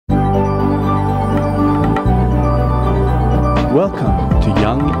Welcome to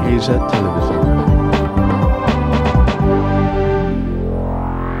Young Asia Television.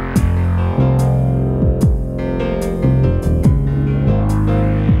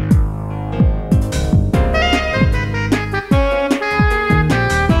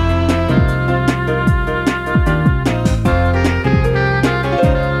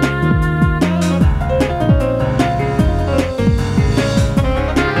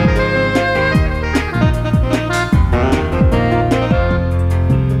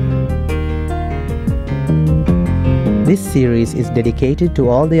 This series is dedicated to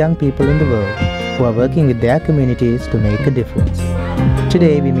all the young people in the world who are working with their communities to make a difference.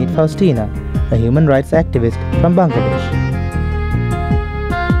 Today we meet Faustina, a human rights activist from Bangladesh.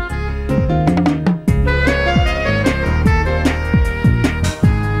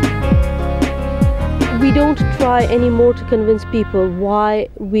 We don't try anymore to convince people why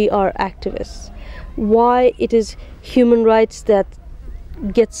we are activists, why it is human rights that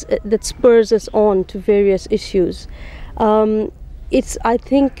spurs us on to various issues. It's, I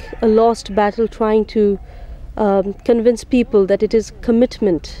think, a lost battle trying to convince people that it is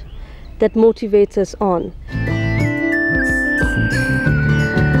commitment that motivates us on.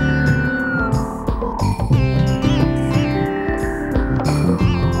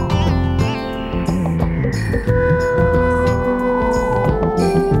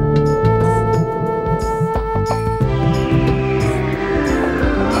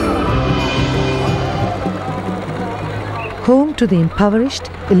 Home to the impoverished,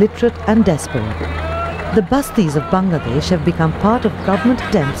 illiterate and desperate, the Bastis of Bangladesh have become part of government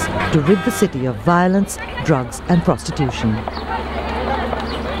attempts to rid the city of violence, drugs and prostitution.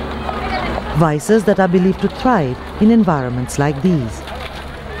 Vices that are believed to thrive in environments like these.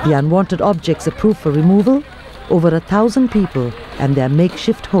 The unwanted objects approved for removal, over 1,000 people and their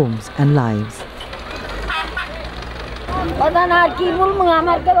makeshift homes and lives.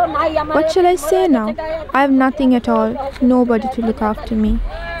 What shall I say now? I have nothing at all, nobody to look after me.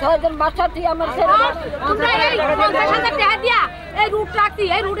 I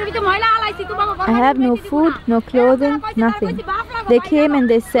have no food, no clothing, nothing. They came and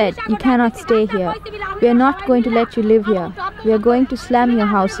they said, "You cannot stay here. We are not going to let you live here. We are going to slam your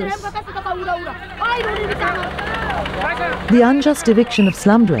houses." The unjust eviction of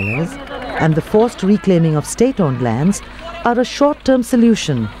slum dwellers and the forced reclaiming of state-owned lands are a short-term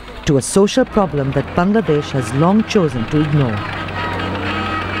solution to a social problem that Bangladesh has long chosen to ignore.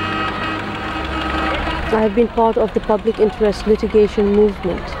 I have been part of the public interest litigation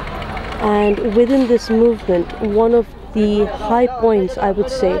movement, and within this movement, one of the high points, I would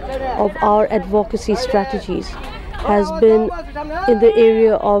say, of our advocacy strategies has been in the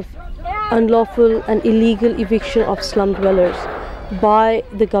area of unlawful and illegal eviction of slum dwellers by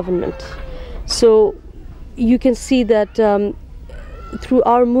the government. So you can see that through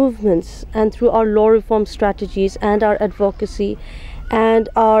our movements and through our law reform strategies and our advocacy and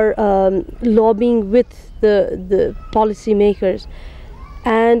our lobbying with the policy makers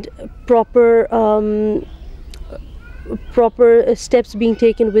and proper steps being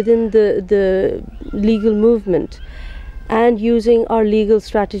taken within the legal movement and using our legal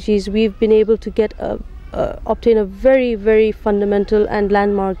strategies, we've been able to get obtain a very, very fundamental and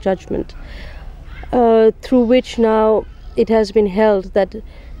landmark judgment through which now it has been held that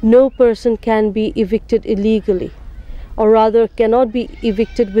no person can be evicted illegally, or rather cannot be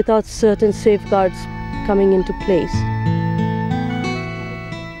evicted without certain safeguards coming into place.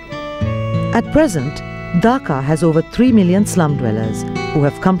 At present, Dhaka has over 3 million slum dwellers who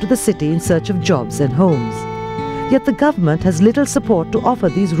have come to the city in search of jobs and homes. Yet the government has little support to offer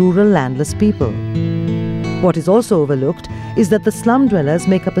these rural landless people. What is also overlooked is that the slum dwellers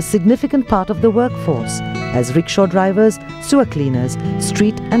make up a significant part of the workforce as rickshaw drivers, sewer cleaners,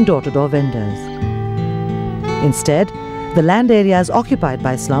 street and door-to-door vendors. Instead, the land areas occupied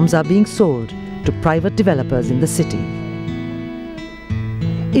by slums are being sold to private developers in the city.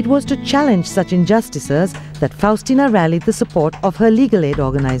 It was to challenge such injustices that Faustina rallied the support of her legal aid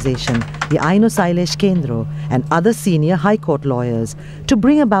organization, the Aino Sailesh Kendro, and other senior High Court lawyers to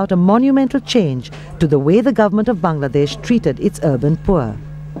bring about a monumental change to the way the government of Bangladesh treated its urban poor.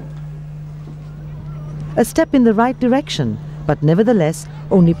 A step in the right direction, but nevertheless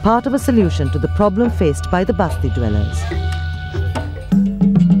only part of a solution to the problem faced by the Basti dwellers.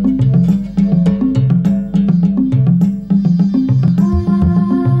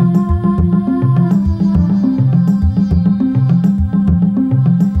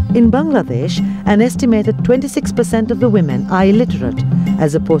 In Bangladesh, an estimated 26% of the women are illiterate,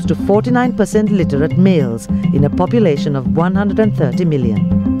 as opposed to 49% literate males in a population of 130 million.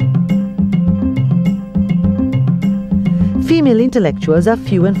 female intellectuals are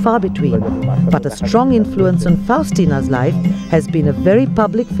few and far between, but a strong influence on Faustina's life has been a very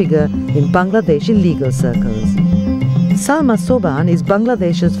public figure in Bangladeshi legal circles. Salma Soban is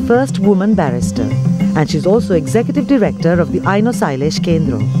Bangladesh's first woman barrister, and she's also executive director of the Aino Sailesh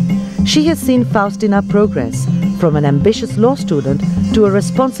Kendro. She has seen Faustina progress from an ambitious law student to a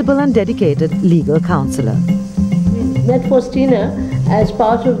responsible and dedicated legal counselor. Met Faustina as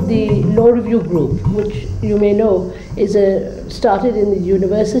part of the law review group, which you may know is started in the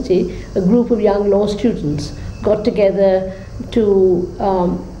university. A group of young law students got together to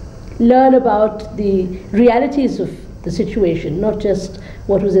learn about the realities of the situation, not just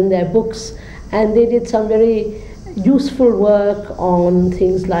what was in their books. And they did some very useful work on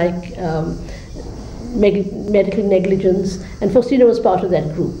things like medical negligence, and Faustina was part of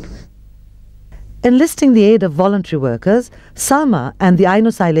that group. Enlisting the aid of voluntary workers, Salma and the Aino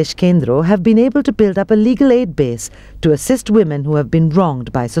Sailesh Kendro have been able to build up a legal aid base to assist women who have been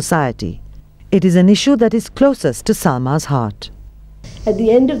wronged by society. It is an issue that is closest to Salma's heart. At the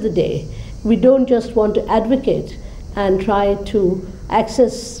end of the day, we don't just want to advocate and try to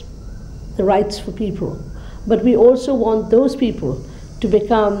access the rights for people, but we also want those people to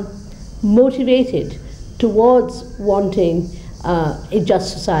become motivated towards wanting a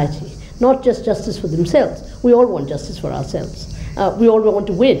just society. Not just justice for themselves. We all want justice for ourselves. We all want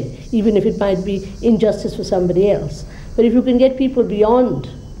to win, even if it might be injustice for somebody else. But if you can get people beyond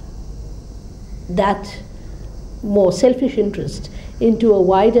that more selfish interest into a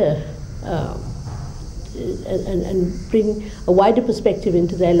wider and bring a wider perspective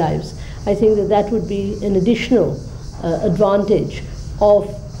into their lives, I think that that would be an additional advantage of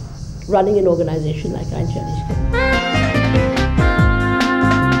running an organization like Aino Sailesh Kendro.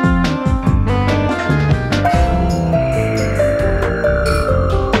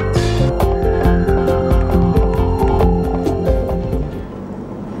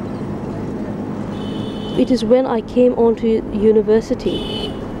 It is when I came onto university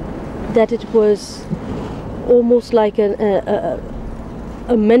that it was almost like a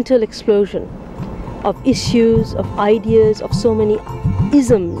mental explosion of issues, of ideas, of so many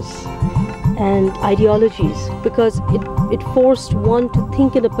isms and ideologies, because it forced one to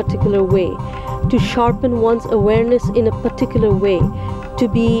think in a particular way, to sharpen one's awareness in a particular way, to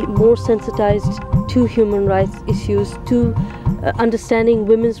be more sensitized to human rights issues, to understanding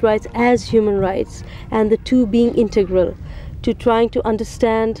women's rights as human rights, and the two being integral, to trying to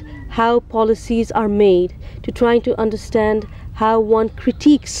understand how policies are made, to trying to understand how one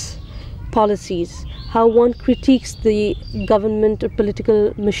critiques policies, how one critiques the government or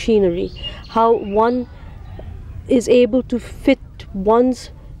political machinery, how one is able to fit one's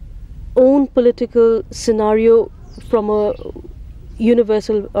own political scenario from a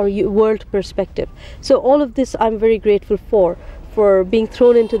universal or world perspective. So all of this I'm very grateful for being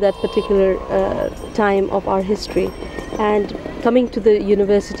thrown into that particular time of our history and coming to the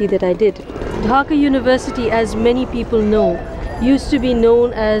university that I did. Dhaka University, as many people know, used to be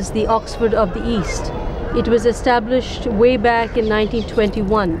known as the Oxford of the East. It was established way back in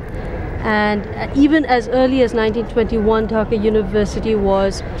 1921, and even as early as 1921 Dhaka University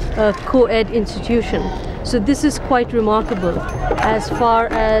was a co-ed institution. So this is quite remarkable as far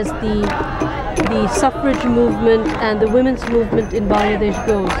as the suffrage movement and the women's movement in Bangladesh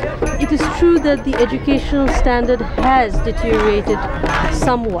goes. It is true that the educational standard has deteriorated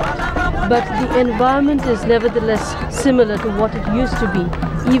somewhat, but the environment is nevertheless similar to what it used to be,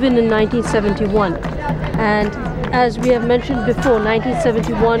 even in 1971. And as we have mentioned before,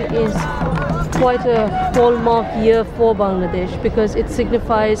 1971 is quite a hallmark year for Bangladesh, because it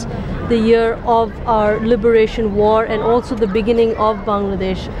signifies the year of our liberation war and also the beginning of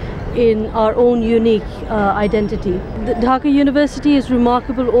Bangladesh in our own unique identity. The Dhaka University is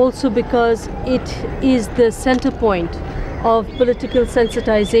remarkable also because it is the center point of political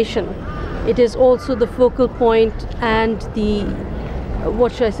sensitization. It is also the focal point and the, the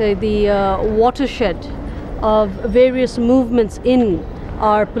watershed of various movements in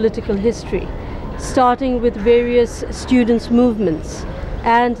our political history, starting with various students' movements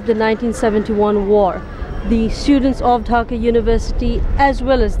and the 1971 war. The students of Dhaka University, as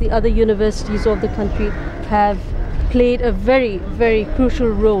well as the other universities of the country, have played a very, very crucial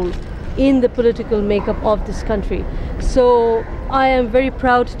role in the political makeup of this country. So I am very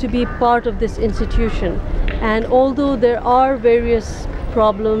proud to be part of this institution. And although there are various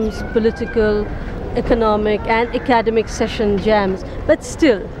problems, political, economic and academic session jams, but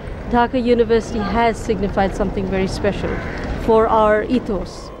still Dhaka University has signified something very special for our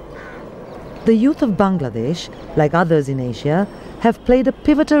ethos. The youth of Bangladesh, like others in Asia, have played a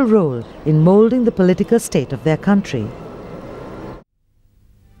pivotal role in moulding the political state of their country.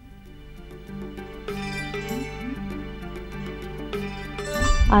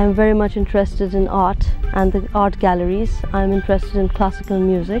 I'm very much interested in art and the art galleries. I'm interested in classical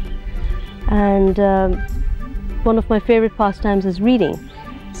music, and one of my favorite pastimes is reading.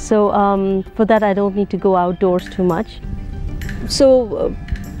 So for that I don't need to go outdoors too much. So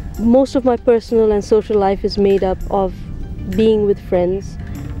most of my personal and social life is made up of being with friends,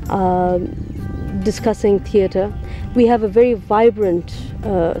 discussing theatre. We have a very vibrant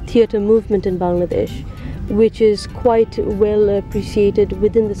theatre movement in Bangladesh, which is quite well appreciated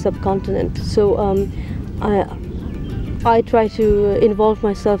within the subcontinent. So I try to involve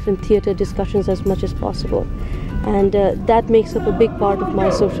myself in theatre discussions as much as possible, and that makes up a big part of my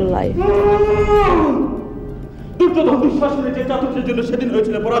social life.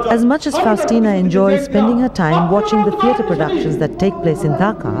 As much as Faustina enjoys spending her time watching the theatre productions that take place in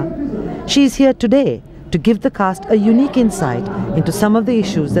Dhaka, she is here today to give the cast a unique insight into some of the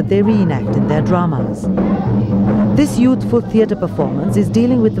issues that they reenact in their dramas. This youthful theatre performance is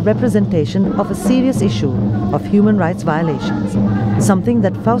dealing with the representation of a serious issue of human rights violations, something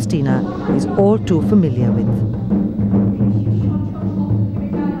that Faustina is all too familiar with.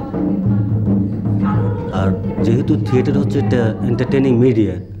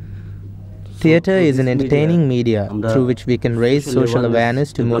 Theatre is an entertaining media through which we can raise social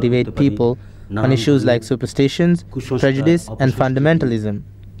awareness to motivate people on issues like superstitions, prejudice and fundamentalism.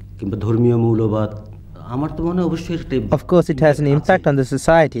 Of course, it has an impact on the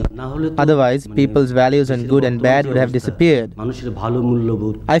society. Otherwise, people's values on good and bad would have disappeared.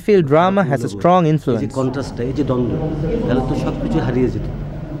 I feel drama has a strong influence.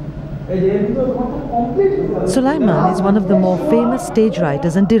 Sulaiman is one of the more famous stage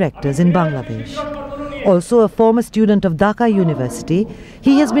writers and directors in Bangladesh. Also a former student of Dhaka University,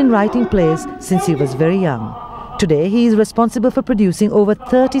 he has been writing plays since he was very young. Today, he is responsible for producing over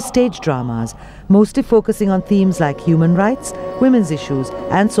 30 stage dramas, mostly focusing on themes like human rights, women's issues,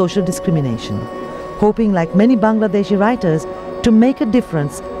 and social discrimination, hoping, like many Bangladeshi writers, to make a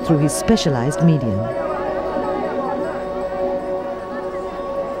difference through his specialized medium.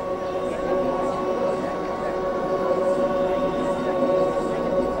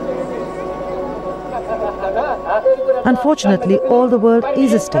 Unfortunately, all the world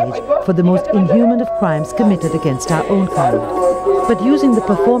is a stage for the most inhuman of crimes committed against our own kind. But using the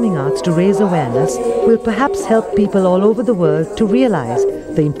performing arts to raise awareness will perhaps help people all over the world to realize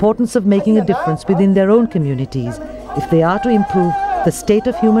the importance of making a difference within their own communities if they are to improve the state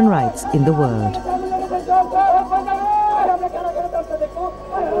of human rights in the world.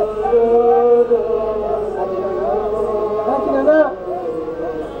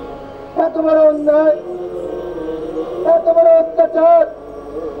 এত বড় অত্যাচার,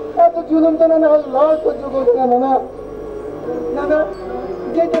 এত জুলুম তো না আল্লাহ সহ্য করবে না, না না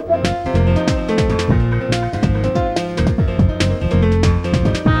যেটা